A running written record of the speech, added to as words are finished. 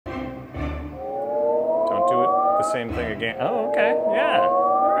the same thing again. Oh, okay, yeah,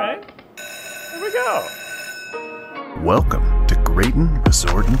 all right. Here we go. Welcome to Graton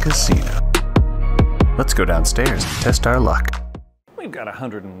Resort and Casino. Let's go downstairs and test our luck. We've got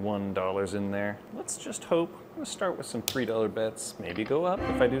 $101 in there. Let's just hope. I'm gonna start with some $3 bets, maybe go up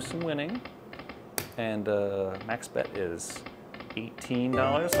if I do some winning. And max bet is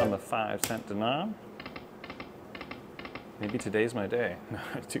 $18 on the 5-cent denom. Maybe today's my day.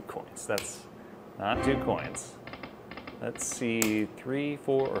 2 coins, that's not 2 coins. Let's see, 3,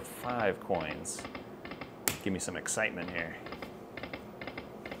 4, or 5 coins. Give me some excitement here.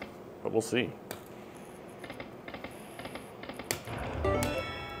 But we'll see.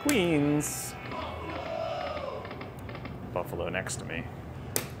 Queens. Buffalo next to me.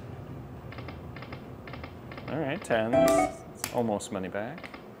 All right, 10s. It's almost money back.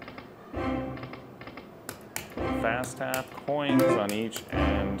 Fast tap, coins on each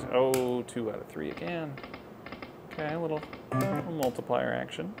end. Oh, 2 out of 3 again. Okay, a little multiplier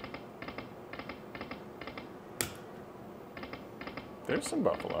action. There's some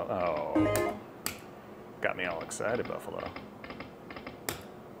Buffalo. Oh, got me all excited, Buffalo.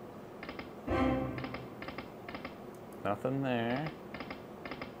 Nothing there.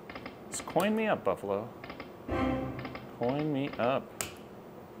 Just coin me up, Buffalo. Coin me up.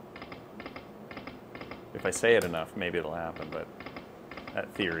 If I say it enough, maybe it'll happen, but that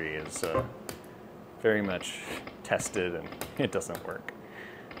theory is very much tested and it doesn't work.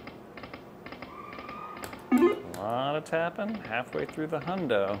 A lot of tapping, halfway through the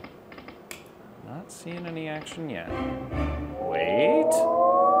hundo. Not seeing any action yet. Wait.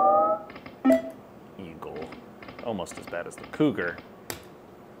 Eagle. Almost as bad as the cougar.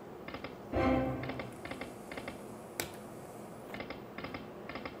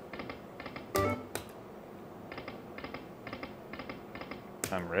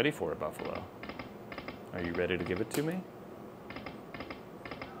 I'm ready for it, Buffalo. Are you ready to give it to me?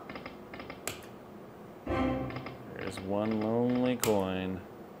 There's one lonely coin.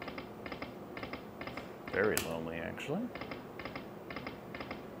 Very lonely, actually.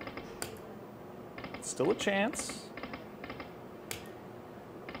 Still a chance.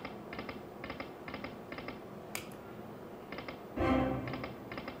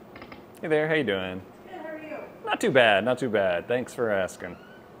 Hey there, how you doing? Not too bad, not too bad. Thanks for asking.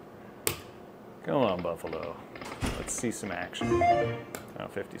 Come on, Buffalo. Let's see some action. Oh,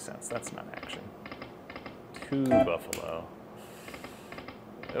 50 cents, that's not action. 2 Buffalo.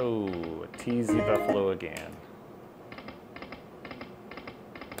 Oh, a teasy Buffalo again.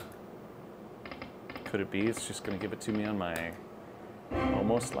 Could it be it's just gonna give it to me on my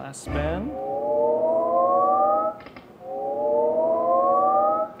almost last spin?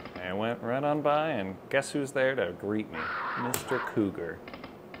 Went right on by, and guess who's there to greet me? Mr. Cougar.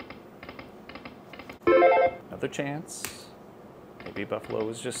 Another chance. Maybe Buffalo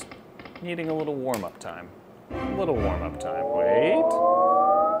was just needing a little warm-up time. A little warm-up time. Wait.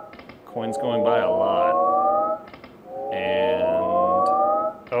 Coins going by a lot. And...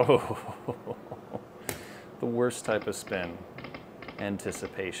 oh. The worst type of spin.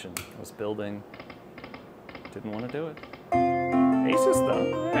 Anticipation. I was building. Didn't want to do it. Aces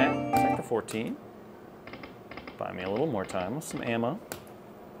though. All right. Take the 14. Buy me a little more time with some ammo.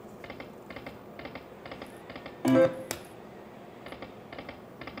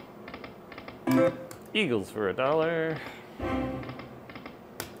 Eagles for $1.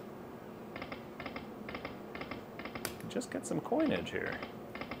 Just get some coinage here.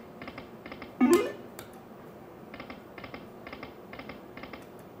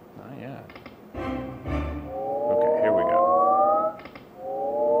 Not yet. Okay, here we go.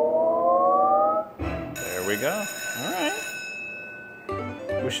 There we go. All right.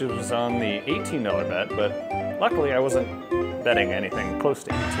 Wish it was on the $18 bet, but luckily I wasn't betting anything close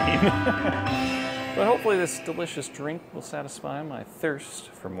to 18. But hopefully this delicious drink will satisfy my thirst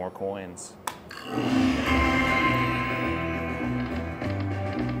for more coins.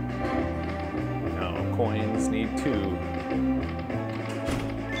 No, coins need 2. All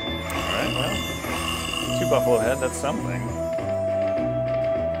right, well, 2 buffalo head, that's something.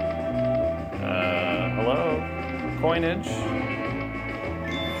 Hello? Coinage.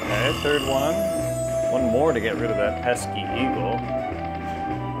 Okay, third one. One more to get rid of that pesky eagle.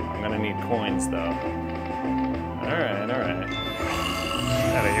 I'm gonna need coins though. All right, all right.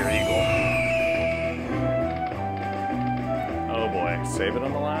 Out of here, eagle. Oh boy, save it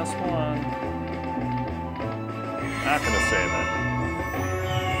on the last one. Not gonna save it.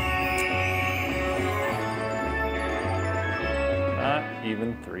 Not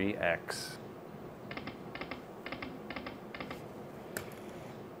even 3x.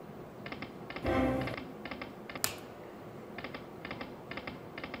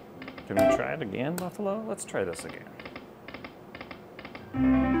 Can we try it again, Buffalo? Let's try this again.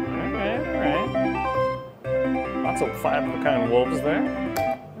 Alright, alright. Lots of five-of-a-kind wolves there.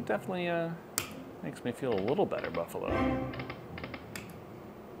 It definitely makes me feel a little better, Buffalo.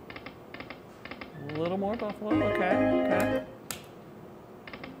 A little more, Buffalo. Okay, okay.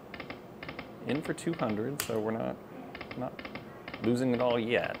 In for 200, so we're not losing it all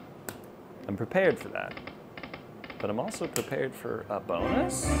yet. I'm prepared for that. But I'm also prepared for a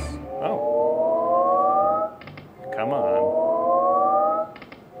bonus? Oh. Come on.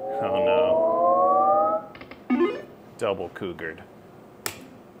 Oh no. Double cougared.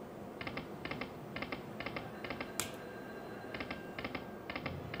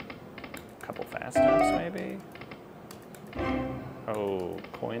 Couple fast taps maybe? Oh,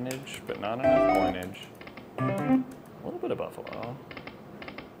 coinage, but not enough coinage. A little bit of buffalo.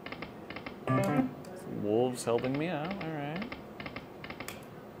 Some wolves helping me out, alright.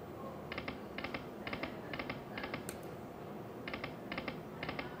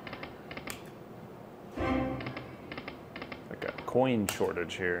 Like a coin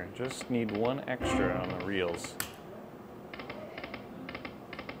shortage here. Just need one extra on the reels.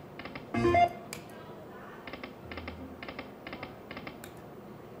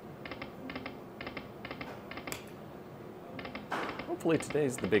 Hopefully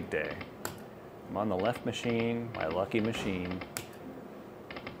today's the big day. I'm on the left machine, my lucky machine.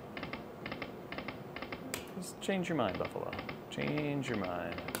 Just change your mind, Buffalo. Change your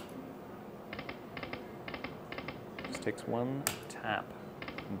mind. Just takes one tap,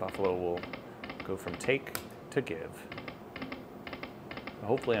 and Buffalo will go from take to give.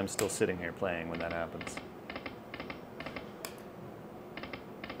 Hopefully I'm still sitting here playing when that happens.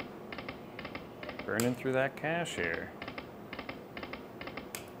 Burning through that cash here.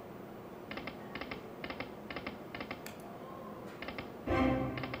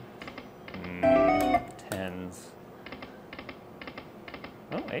 Tens.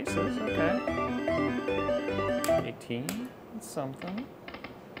 Oh, aces, okay. 18, that's something.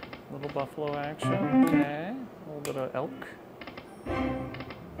 Little buffalo action, okay. A little bit of elk.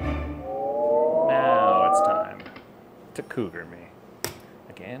 Now it's time to cougar me.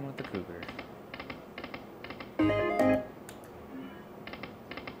 Again with the cougar.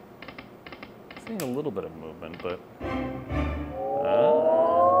 Seeing a little bit of movement, but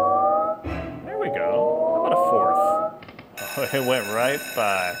there we go. How about a fourth? Oh, it went right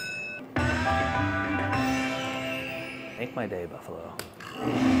by. Make my day, Buffalo.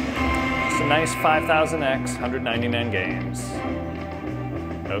 It's a nice 5,000x, 199 games.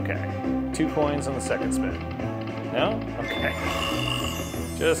 Okay. 2 coins on the second spin. No? Okay.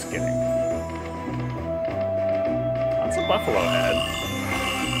 Just kidding. That's a buffalo head.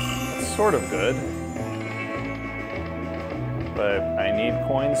 That's sort of good. But I need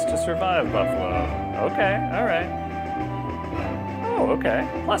coins to survive, Buffalo. Okay, alright. Oh, okay.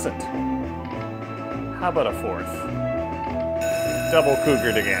 Pleasant. How about a fourth? Double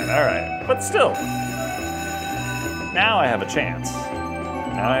cougared again. Alright. But still. Now I have a chance.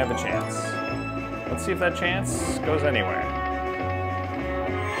 Now I have a chance. Let's see if that chance goes anywhere.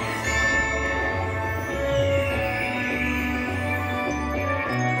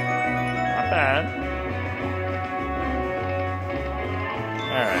 Not bad.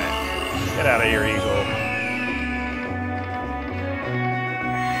 Alright. Get out of here, eagle.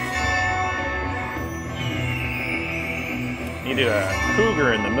 Needed a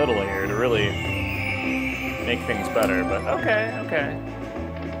cougar in the middle here to really make things better, but okay, okay.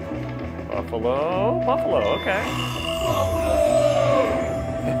 Buffalo, buffalo, okay.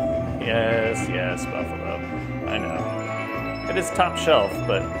 Yes, yes, buffalo. I know. It is top shelf,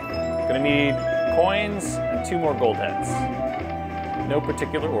 but gonna need coins and 2 more gold heads. No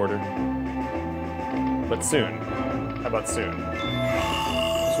particular order, but soon. How about soon?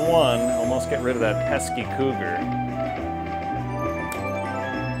 Just one, almost get rid of that pesky cougar.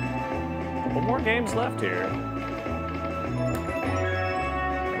 Couple more games left here.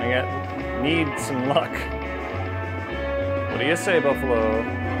 Need some luck. What do you say, Buffalo?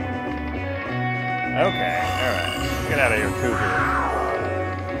 Okay, alright. Get out of here, cougar.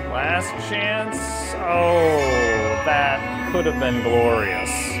 Last chance. Oh, that could have been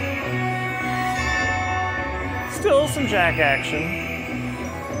glorious. Still some jack action.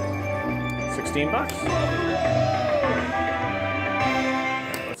 16 bucks.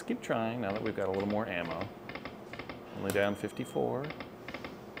 Right, let's keep trying now that we've got a little more ammo. Only down 54.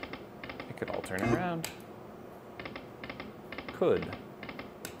 Could all turn around. Could.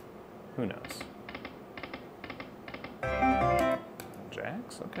 Who knows?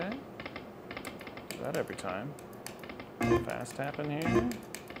 Jacks, okay. Do that every time. Fast tap in here.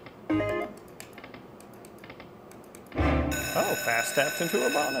 Oh, fast tapped into a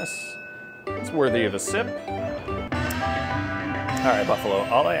bonus. It's worthy of a sip. All right, Buffalo,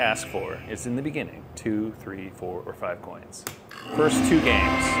 all I ask for is in the beginning, 2, 3, 4, or 5 coins. First 2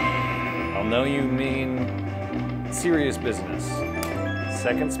 games, I'll know you mean serious business.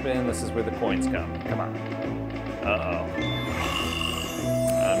 Second spin, this is where the coins come. Come on. Uh-oh.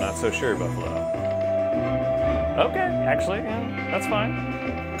 I'm not so sure, Buffalo. Okay, actually, yeah, that's fine.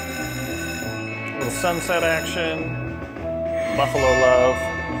 Little sunset action. Buffalo love.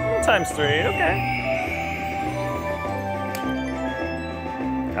 Times 3, okay.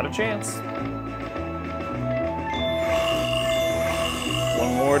 Got a chance.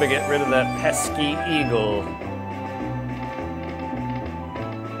 One more to get rid of that pesky eagle.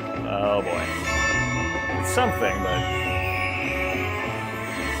 Oh boy. It's something, but...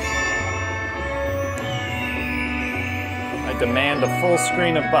 I demand a full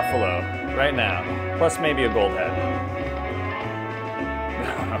screen of Buffalo right now, plus maybe a gold head.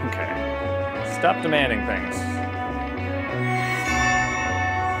 Okay. Stop demanding things.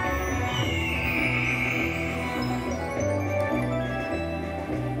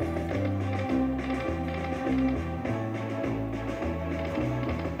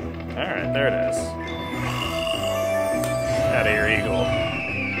 Alright, there it is. Out of here, eagle.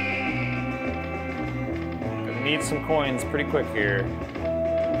 Gonna need some coins pretty quick here.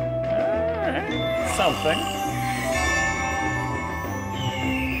 Alright, something.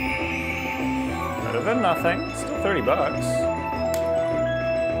 Better than nothing. Still 30 bucks.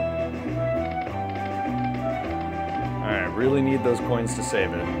 Alright, really need those coins to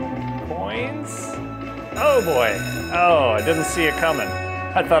save it. Coins? Oh boy. Oh, I didn't see it coming.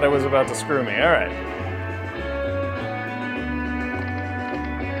 I thought it was about to screw me. Alright.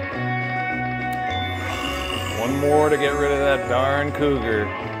 One more to get rid of that darn cougar.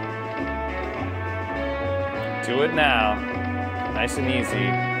 Do it now. Nice and easy.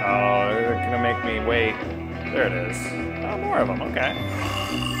 Oh, they're gonna make me wait. There it is. Oh, more of them, okay.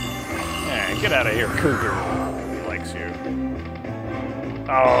 Alright, get out of here, cougar. He likes you.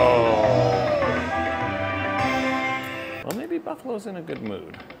 Oh. Well, maybe Buffalo's in a good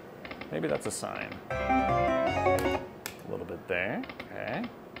mood. Maybe that's a sign. A little bit there, okay.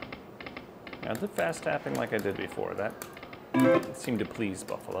 Now the fast tapping like I did before. That seemed to please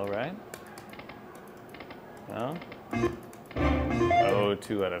Buffalo, right? No? Oh,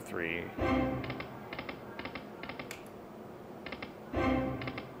 2 out of 3.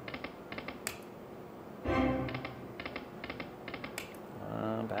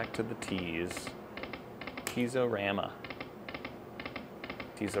 Back to the tease. Teasorama.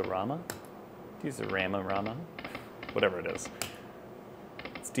 Teasorama? Teasorama Rama? Whatever it is.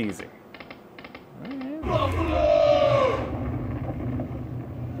 It's teasing. Alright.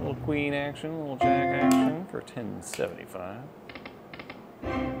 Little queen action, little jack action for 10.75.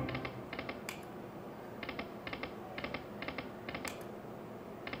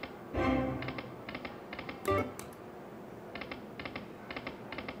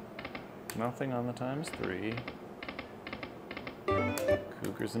 Nothing on the times 3.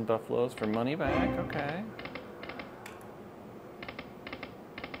 Cougars and Buffaloes for money back, okay.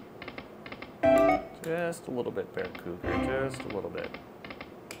 Just a little bit, Bear Cougar, just a little bit.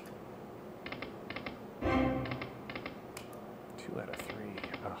 2 out of 3.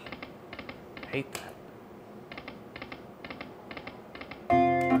 Ugh, I hate that.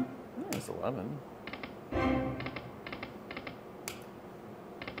 There's 11.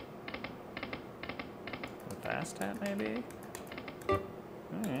 Fast tap, maybe?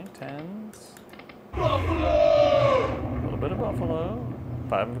 Alright, 10s. Buffalo! A little bit of Buffalo.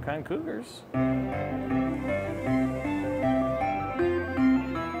 5 of a kind Cougars. There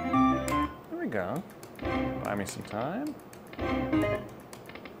we go. Buy me some time. A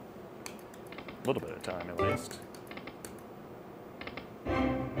little bit of time, at least.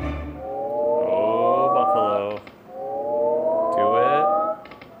 Oh, Buffalo. Do it.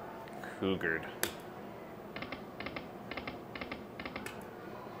 Cougared.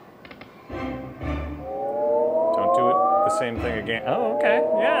 Same thing again. Oh, okay.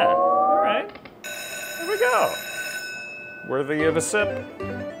 Yeah. All right. There we go. Worthy of a sip.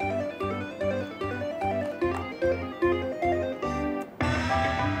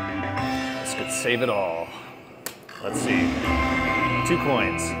 This could save it all. Let's see. 2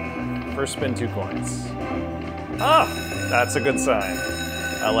 coins. First spin, 2 coins. Ah, that's a good sign.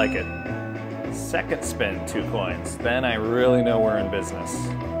 I like it. Second spin, 2 coins. Then I really know we're in business.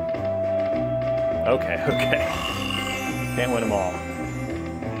 Okay, okay. Can't win them all.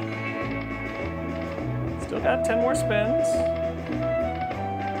 Still got 10 more spins.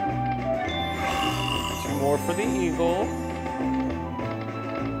 more for the eagle.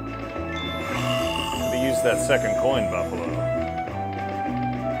 Could use that second coin, Buffalo.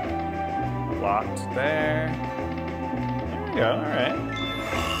 Locked there. There we go, alright.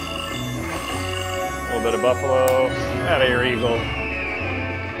 A little bit of Buffalo. Out of your eagle.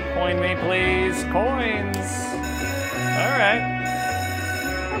 Coin me, please. Coins. Alright.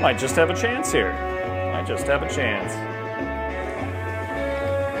 I might just have a chance here. Might just have a chance.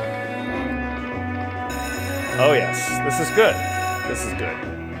 Oh yes, this is good. This is good.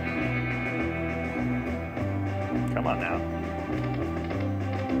 Come on now.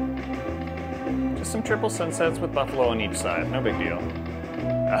 Just some triple sunsets with Buffalo on each side. No big deal.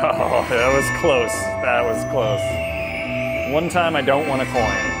 Oh, that was close. That was close. One time I don't want a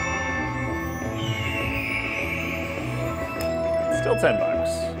coin. Still 10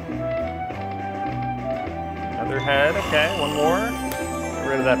 bucks. Another head. Okay, one more. Get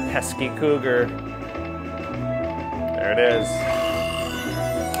rid of that pesky cougar. There it is.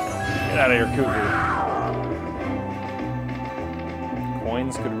 Get out of here, cougar.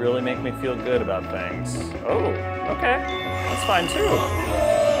 Coins could really make me feel good about things. Oh, okay. That's fine too.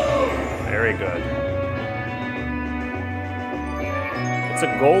 Very good. It's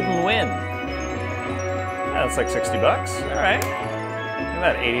a golden win. That's like 60 bucks. All right. And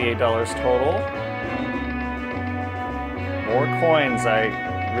that $88 total. More coins. I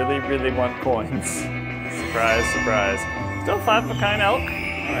really, really want coins. Surprise, surprise. Still 5 of a kind elk.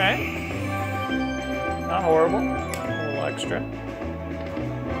 All right. Not horrible. A little extra.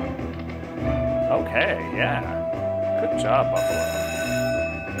 Okay, yeah. Good job, Buffalo.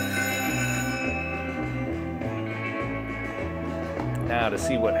 Now to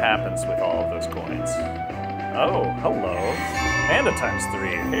see what happens with all of those coins. Oh, hello. And a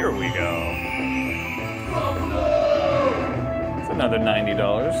 ×3. Here we go. It's another $90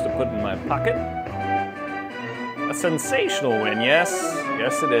 to put in my pocket. A sensational win, yes.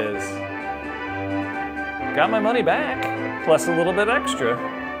 Yes, it is. Got my money back, plus a little bit extra.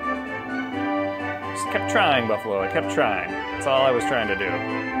 Just kept trying, Buffalo. I kept trying. That's all I was trying to do.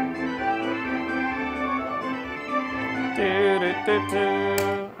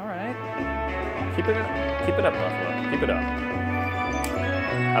 All right. Keep it up, Buffalo. Keep it up.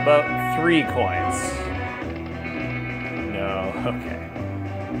 How about 3 coins? No, okay.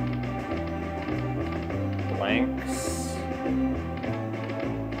 Blanks.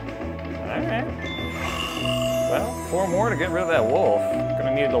 Alright. Well, 4 more to get rid of that wolf.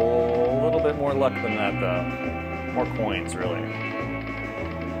 Gonna need a little bit more luck than that, though. More coins, really.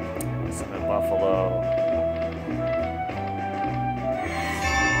 Listen to Buffalo.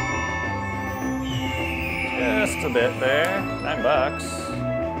 Just a bit there. 9 bucks.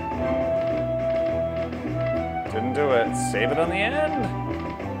 Didn't do it. Save it on the end.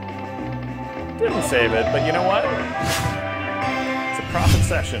 Didn't save it, but you know what? It's a profit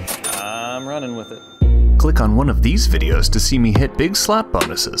session. I'm running with it. Click on one of these videos to see me hit big slot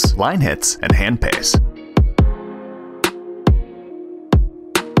bonuses, line hits, and hand pays.